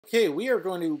Okay, we are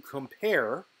going to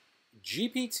compare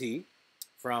GPT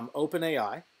from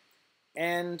OpenAI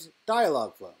and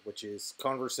Dialogflow, which is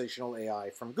conversational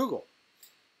AI from Google.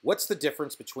 What's the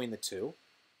difference between the two?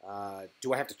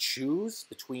 Do I have to choose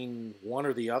between one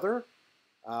or the other?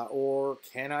 Or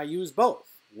can I use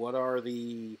both? What are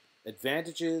the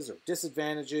advantages or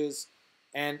disadvantages?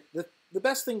 And the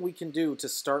best thing we can do to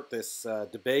start this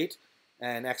debate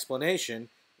and explanation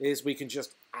is we can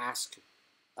just ask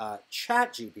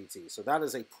ChatGPT. So that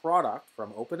is a product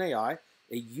from OpenAI,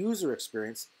 a user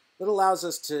experience that allows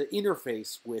us to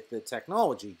interface with the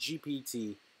technology.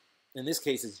 GPT, in this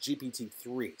case, is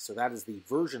GPT-3. So that is the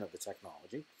version of the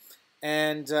technology.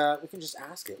 And we can just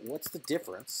ask it, what's the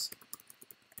difference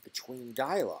between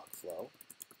Dialogflow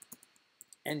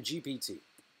and GPT?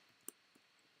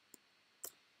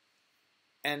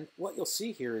 And what you'll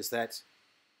see here is that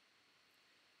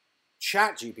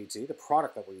ChatGPT, the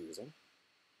product that we're using,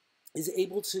 is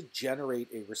able to generate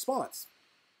a response.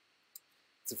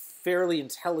 It's a fairly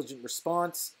intelligent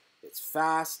response, it's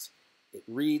fast, it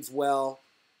reads well,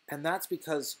 and that's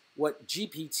because what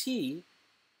GPT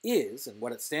is, and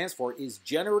what it stands for, is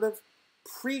Generative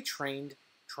Pre-trained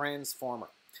Transformer.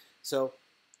 So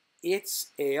it's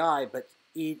AI, but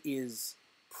it is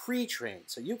pre-trained.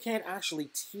 So you can't actually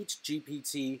teach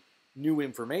GPT new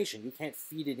information. You can't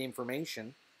feed it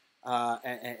information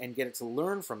and get it to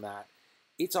learn from that.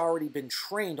 It's already been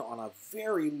trained on a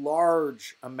very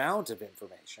large amount of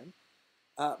information.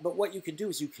 But what you can do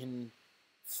is you can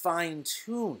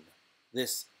fine-tune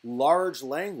this large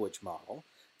language model,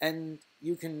 and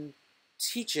you can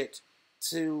teach it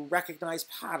to recognize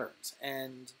patterns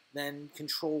and then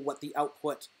control what the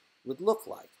output would look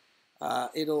like.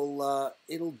 It'll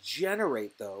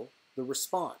generate, though, the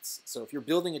response. So if you're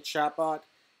building a chatbot,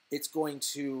 it's going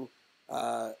to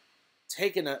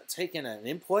take in an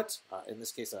input, in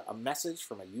this case a message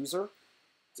from a user,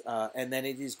 and then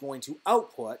it is going to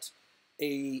output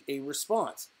a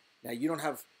response. Now you don't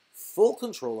have full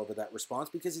control over that response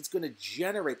because it's going to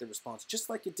generate the response just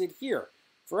like it did here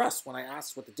for us when I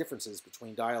asked what the difference is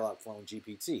between Dialogflow and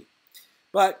GPT.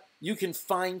 But you can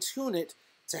fine-tune it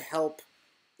to help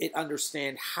it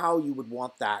understand how you would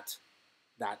want that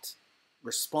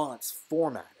response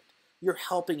formatted. You're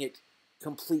helping it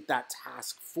complete that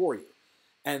task for you.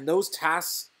 And those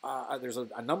tasks, there's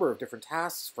a number of different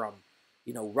tasks, from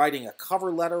writing a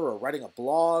cover letter or writing a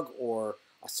blog or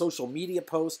a social media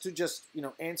post to just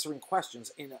answering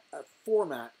questions in a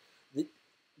format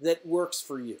that works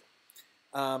for you.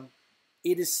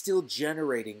 It is still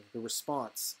generating the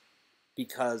response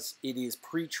because it is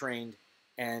pre-trained,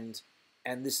 and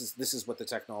this is what the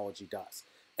technology does.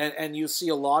 And you see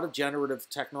a lot of generative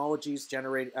technologies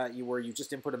generate where you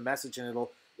just input a message and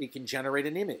it can generate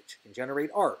an image, it can generate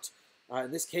art.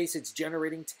 In this case, it's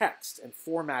generating text and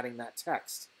formatting that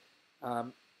text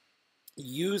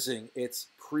using its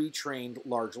pre-trained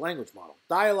large language model.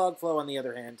 Dialogflow, on the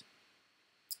other hand,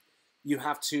 you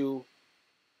have to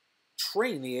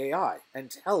train the AI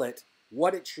and tell it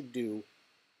what it should do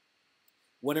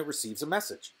when it receives a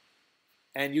message.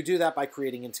 And you do that by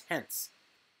creating intents.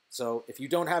 So if you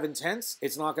don't have intents,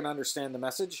 it's not going to understand the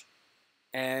message.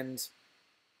 And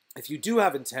if you do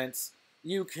have intents,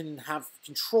 you can have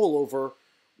control over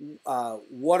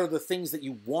what are the things that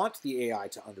you want the AI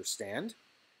to understand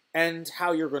and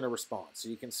how you're going to respond. So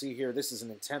you can see here, this is an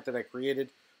intent that I created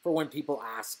for when people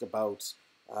ask about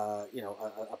a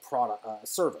product, a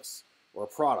service, or a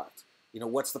product.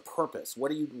 What's the purpose?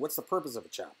 What's the purpose of a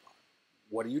chatbot?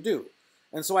 What do you do?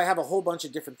 And so I have a whole bunch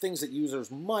of different things that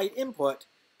users might input,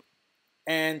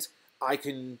 and I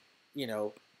can,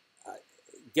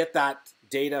 get that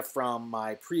data from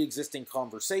my pre-existing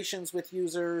conversations with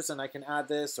users, and I can add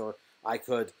this, or I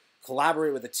could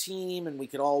collaborate with a team, and we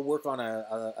could all work on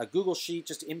a Google Sheet,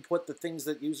 just input the things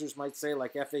that users might say,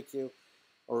 like FAQ,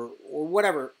 or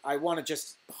whatever. I want to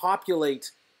just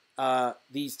populate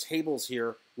these tables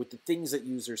here with the things that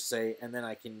users say, and then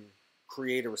I can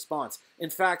create a response. In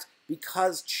fact,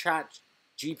 because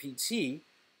ChatGPT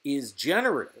is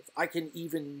generative, I can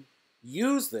even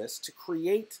use this to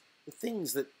create the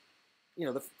things that,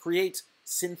 create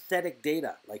synthetic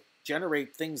data, like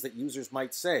generate things that users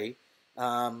might say.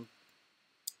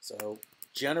 So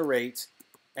generate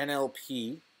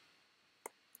NLP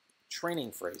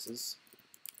training phrases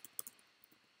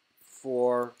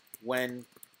for when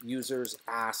users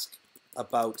ask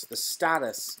about the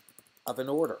status of an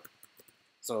order.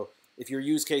 So if your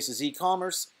use case is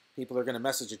e-commerce, people are going to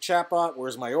message a chatbot,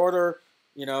 where's my order?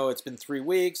 It's been 3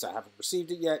 weeks, I haven't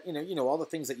received it yet. All the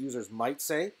things that users might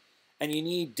say. And you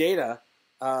need data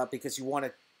because you want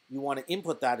to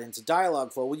input that into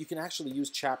Dialogflow. Well, you can actually use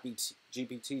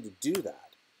GPT to do that.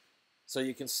 So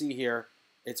you can see here,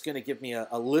 it's going to give me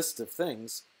a list of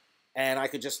things, and I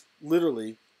could just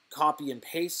literally copy and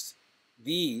paste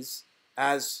these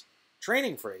as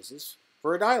training phrases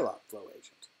for a Dialogflow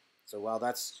agent. So while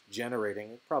that's generating,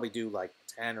 it'll probably do like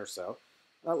 10 or so.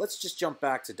 Let's just jump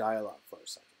back to Dialogflow for a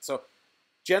second. So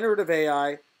generative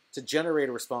AI to generate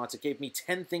a response, it gave me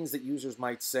 10 things that users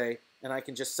might say, and I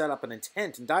can just set up an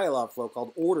intent in Dialogflow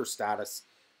called order status,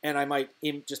 and I might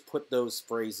just put those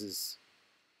phrases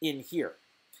in here.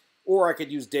 Or I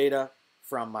could use data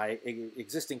from my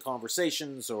existing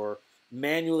conversations or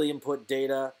manually input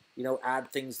data,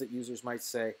 add things that users might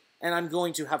say. And I'm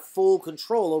going to have full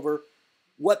control over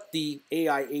what the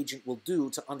AI agent will do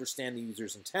to understand the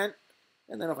user's intent.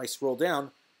 And then if I scroll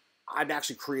down, I'm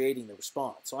actually creating the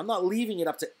response. So I'm not leaving it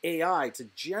up to AI to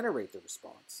generate the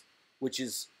response, which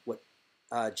is what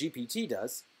GPT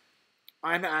does.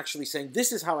 I'm actually saying,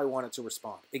 this is how I want it to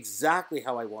respond, exactly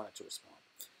how I want it to respond.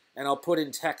 And I'll put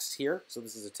in text here. So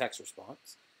this is a text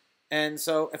response. And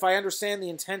so if I understand the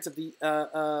intent of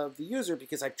the user,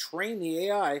 because I've trained the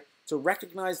AI to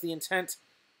recognize the intent,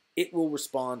 it will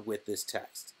respond with this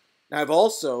text. Now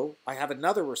I have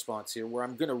another response here where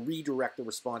I'm going to redirect the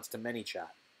response to ManyChat.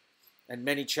 And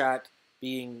ManyChat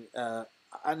being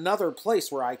another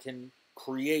place where I can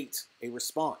create a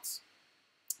response.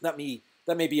 That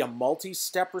may be a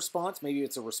multi-step response. Maybe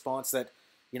it's a response that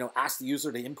asks the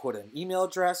user to input an email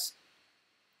address.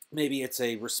 Maybe it's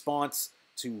a response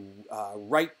to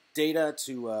write data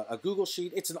to a Google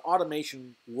Sheet. It's an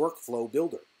automation workflow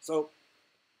builder. So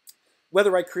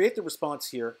whether I create the response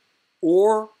here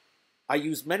or I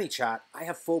use ManyChat, I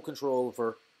have full control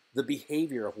over the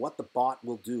behavior of what the bot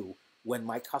will do when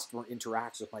my customer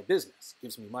interacts with my business. It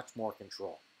gives me much more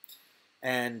control.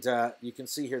 And you can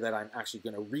see here that I'm actually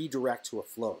going to redirect to a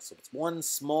flow. So it's one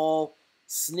small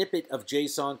snippet of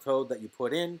JSON code that you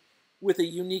put in with a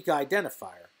unique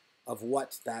identifier of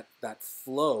what that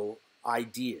flow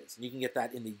ID is. And you can get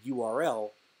that in the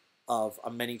URL of a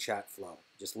ManyChat flow.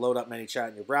 Just load up ManyChat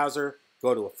in your browser,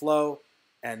 go to a flow,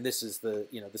 and this is the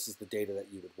data that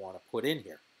you would want to put in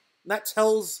here. And that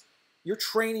tells you're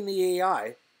training the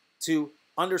AI to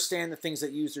understand the things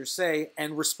that users say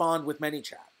and respond with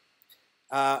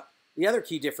ManyChat. The other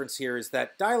key difference here is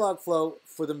that Dialogflow,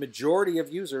 for the majority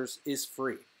of users, is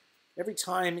free. Every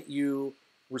time you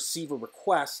receive a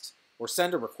request or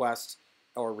send a request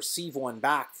or receive one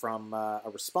back from a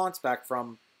response back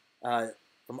from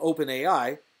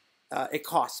OpenAI, it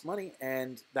costs money,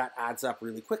 and that adds up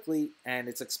really quickly, and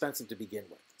it's expensive to begin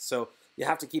with. So you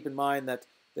have to keep in mind that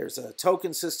there's a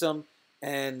token system,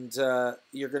 and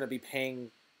you're going to be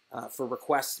paying for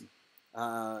requests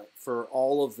for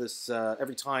all of this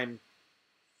every time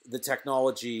the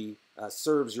technology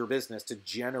serves your business to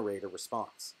generate a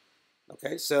response.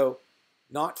 Okay, so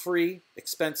not free,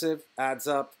 expensive, adds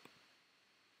up,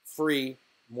 free,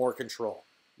 more control.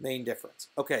 Main difference.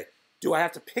 Okay, do I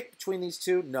have to pick between these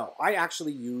two? No, I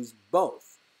actually use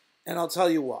both. And I'll tell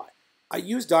you why. I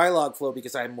use Dialogflow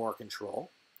because I have more control,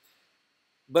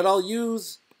 but I'll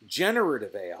use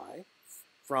generative AI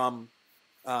from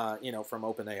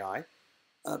OpenAI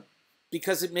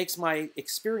because it makes my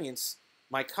experience,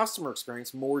 my customer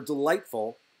experience, more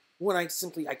delightful when I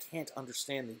can't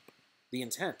understand the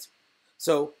intent.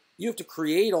 So you have to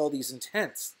create all these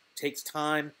intents. It takes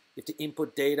time. You have to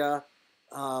input data.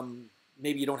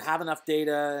 Maybe you don't have enough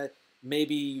data.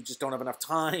 Maybe you just don't have enough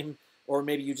time. Or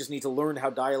maybe you just need to learn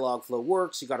how Dialogflow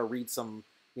works. You got to read some,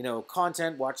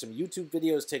 content, watch some YouTube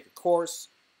videos, take a course,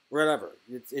 whatever.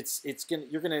 It's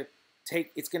gonna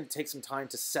take some time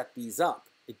to set these up.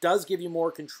 It does give you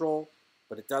more control,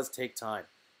 but it does take time.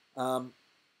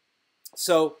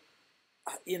 So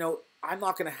I'm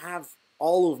not going to have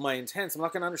all of my intents. I'm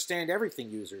not going to understand everything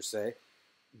users say.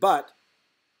 But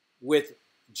with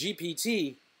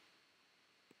GPT,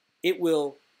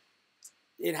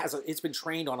 it's been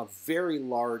trained on a very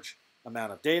large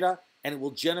amount of data, and it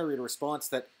will generate a response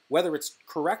that, whether it's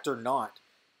correct or not,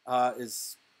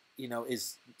 is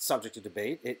subject to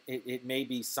debate. It may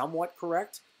be somewhat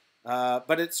correct,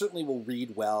 but it certainly will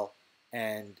read well,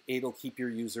 and it'll keep your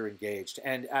user engaged.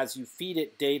 And as you feed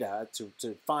it data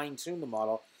to fine-tune the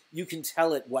model, you can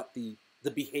tell it what the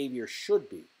behavior should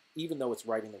be, even though it's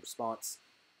writing the response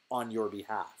on your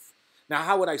behalf. Now,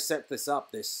 how would I set this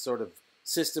up, this sort of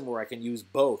system where I can use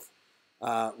both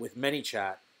with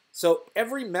ManyChat? So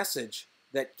every message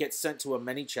that gets sent to a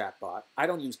ManyChat bot, I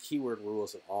don't use keyword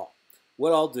rules at all.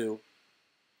 What I'll do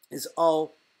is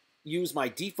I'll use my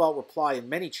default reply in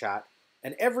ManyChat,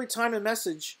 and every time a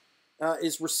message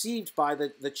is received by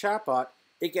the chatbot,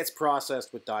 it gets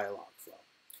processed with Dialogflow.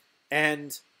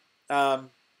 And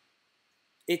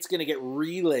it's going to get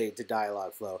relayed to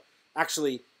Dialogflow.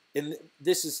 Actually,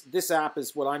 this app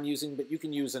is what I'm using, but you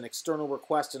can use an external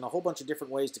request and a whole bunch of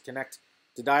different ways to connect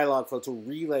to Dialogflow to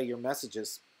relay your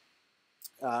messages.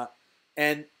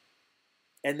 And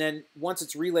then once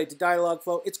it's relayed to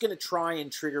Dialogflow, it's going to try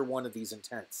and trigger one of these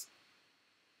intents.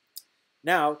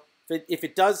 Now, if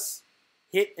it does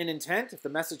hit an intent, if the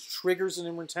message triggers an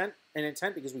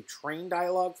intent because we trained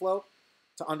Dialogflow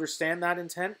to understand that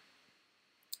intent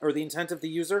or the intent of the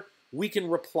user, we can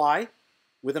reply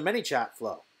with a ManyChat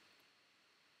flow.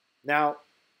 Now,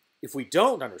 if we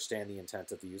don't understand the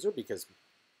intent of the user because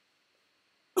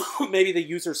maybe the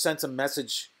user sends a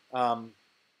message,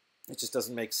 it just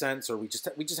doesn't make sense, or we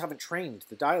just haven't trained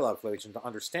the Dialogflow agent to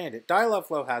understand it,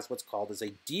 Dialogflow has what's called as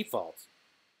a default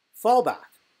fallback.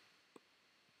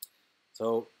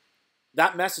 So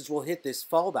that message will hit this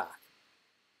fallback.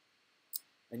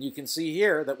 And you can see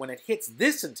here that when it hits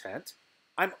this intent,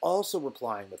 I'm also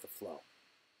replying with a flow.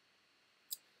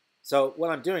 So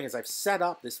what I'm doing is I've set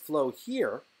up this flow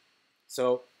here.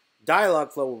 So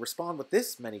Dialogflow will respond with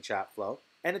this ManyChat flow.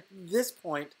 And at this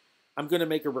point, I'm going to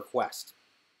make a request.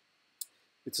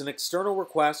 It's an external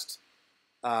request.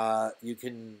 You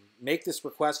can make this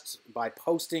request by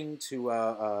posting to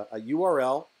a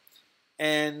URL,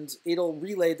 and it'll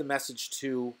relay the message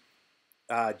to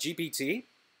GPT,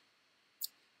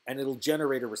 and it'll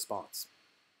generate a response.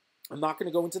 I'm not going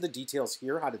to go into the details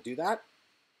here how to do that.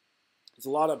 There's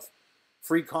a lot of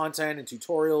free content and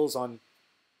tutorials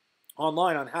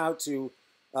online on how to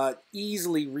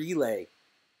easily relay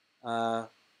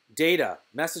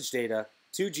message data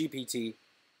to GPT,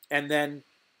 and then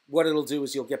what it'll do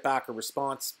is you'll get back a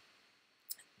response.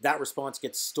 That response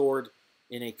gets stored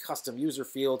in a custom user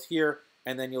field here,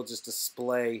 and then you'll just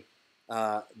display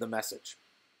the message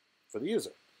for the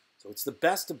user. So it's the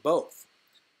best of both.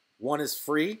 One is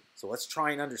free, so let's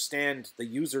try and understand the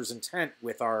user's intent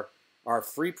with our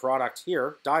free product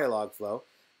here, Dialogflow.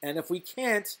 And if we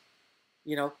can't,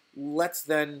 let's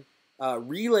then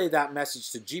relay that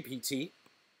message to GPT,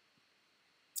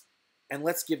 and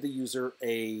let's give the user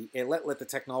let the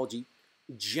technology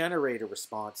generate a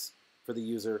response for the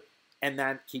user, and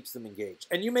that keeps them engaged.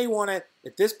 And you may want to,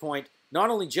 at this point, not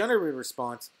only generate a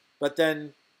response, but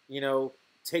then,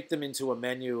 take them into a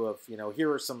menu of,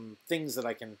 here are some things that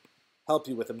I can help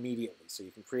you with immediately. So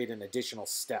you can create an additional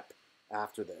step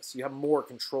after this. You have more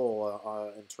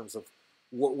control in terms of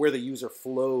where the user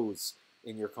flows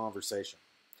in your conversation.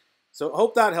 So I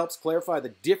hope that helps clarify the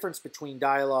difference between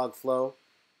Dialogflow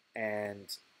and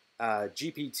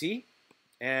GPT,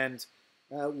 and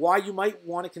why you might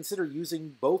want to consider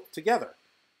using both together,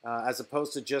 as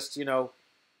opposed to just,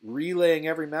 relaying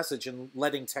every message and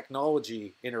letting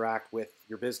technology interact with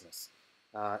your business.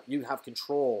 You have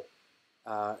control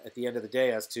at the end of the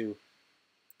day as to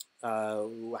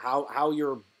how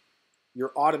your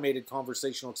automated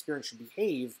conversational experience should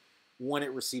behave when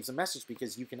it receives a message,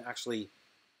 because you can actually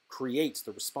create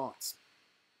the response.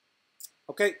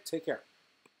 Okay, take care.